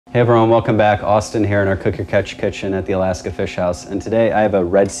Hey everyone, welcome back. Austin here in our Cook Your Catch kitchen at the Alaska Fish House. And today I have a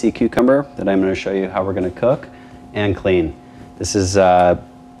red sea cucumber that I'm going to show you how we're going to cook and clean. This is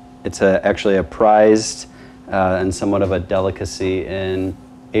actually a prized and somewhat of a delicacy in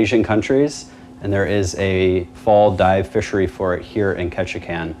Asian countries. And there is a fall dive fishery for it here in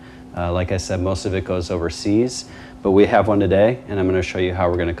Ketchikan. Like I said, most of it goes overseas, but we have one today and I'm going to show you how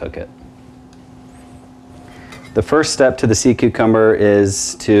we're going to cook it. The first step to the sea cucumber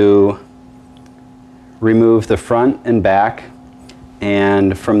is to remove the front and back,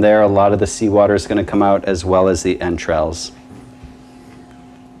 and from there a lot of the seawater is going to come out as well as the entrails.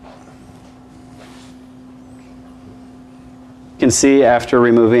 You can see after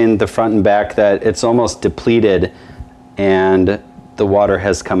removing the front and back that it's almost depleted and the water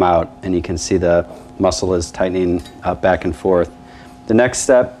has come out, and you can see the muscle is tightening up back and forth. The next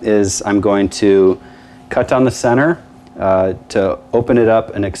step is I'm going to cut down the center to open it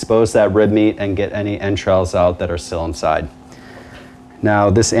up and expose that rib meat and get any entrails out that are still inside. Now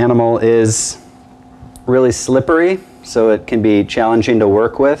this animal is really slippery, so it can be challenging to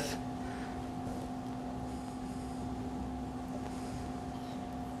work with.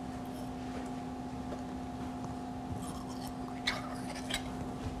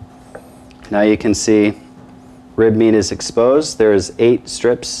 Now you can see rib meat is exposed. There's 8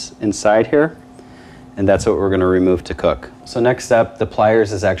 strips inside here, and that's what we're going to remove to cook. So next up, the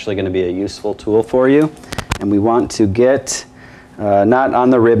pliers is actually going to be a useful tool for you, and we want to get not on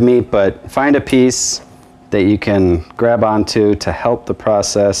the rib meat, but find a piece that you can grab onto to help the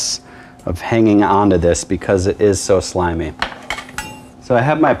process of hanging onto this because it is so slimy. So I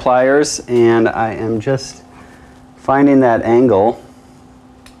have my pliers and I am just finding that angle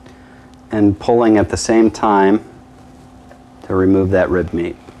and pulling at the same time to remove that rib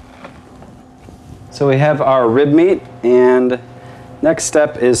meat. So we have our rib meat, and next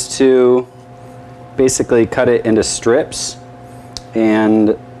step is to basically cut it into strips.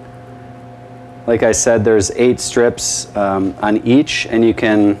 And like I said, there's 8 strips on each, and you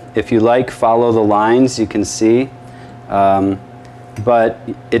can, if you like, follow the lines you can see. But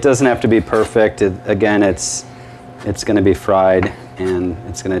it doesn't have to be perfect. Again, it's going to be fried and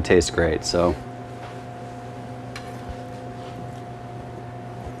it's going to taste great. So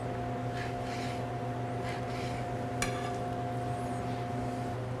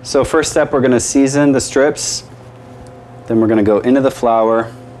first step, we're going to season the strips. Then we're going to go into the flour.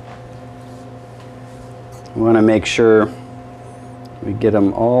 We want to make sure we get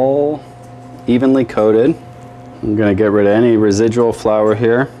them all evenly coated. I'm going to get rid of any residual flour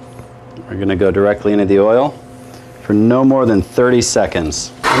here. We're going to go directly into the oil for no more than 30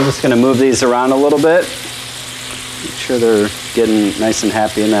 seconds. I'm just going to move these around a little bit. Make sure they're getting nice and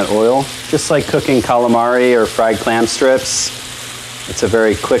happy in that oil. Just like cooking calamari or fried clam strips. It's a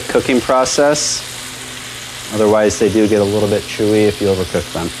very quick cooking process. Otherwise, they do get a little bit chewy if you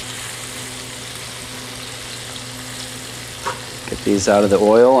overcook them. Get these out of the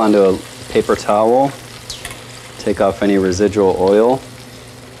oil onto a paper towel. Take off any residual oil.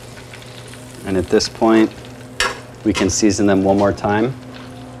 And at this point, we can season them one more time.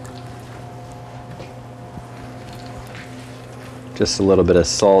 Just a little bit of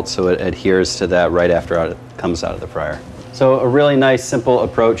salt so it adheres to that right after it comes out of the fryer. So a really nice, simple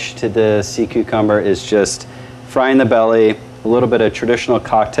approach to the sea cucumber is just frying the belly, a little bit of traditional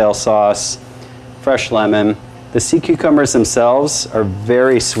cocktail sauce, fresh lemon. The sea cucumbers themselves are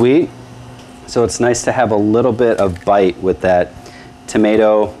very sweet, so it's nice to have a little bit of bite with that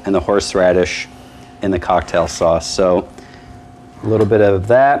tomato and the horseradish in the cocktail sauce. So a little bit of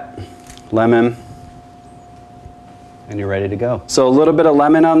that, lemon, and you're ready to go. So a little bit of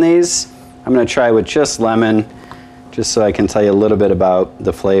lemon on these. I'm going to try with just lemon, just so I can tell you a little bit about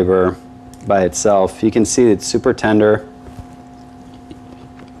the flavor by itself. You can see it's super tender,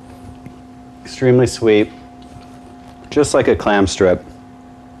 extremely sweet, just like a clam strip.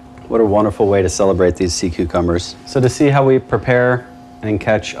 What a wonderful way to celebrate these sea cucumbers. So to see how we prepare and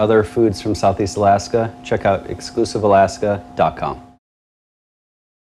catch other foods from Southeast Alaska, check out exclusivealaska.com.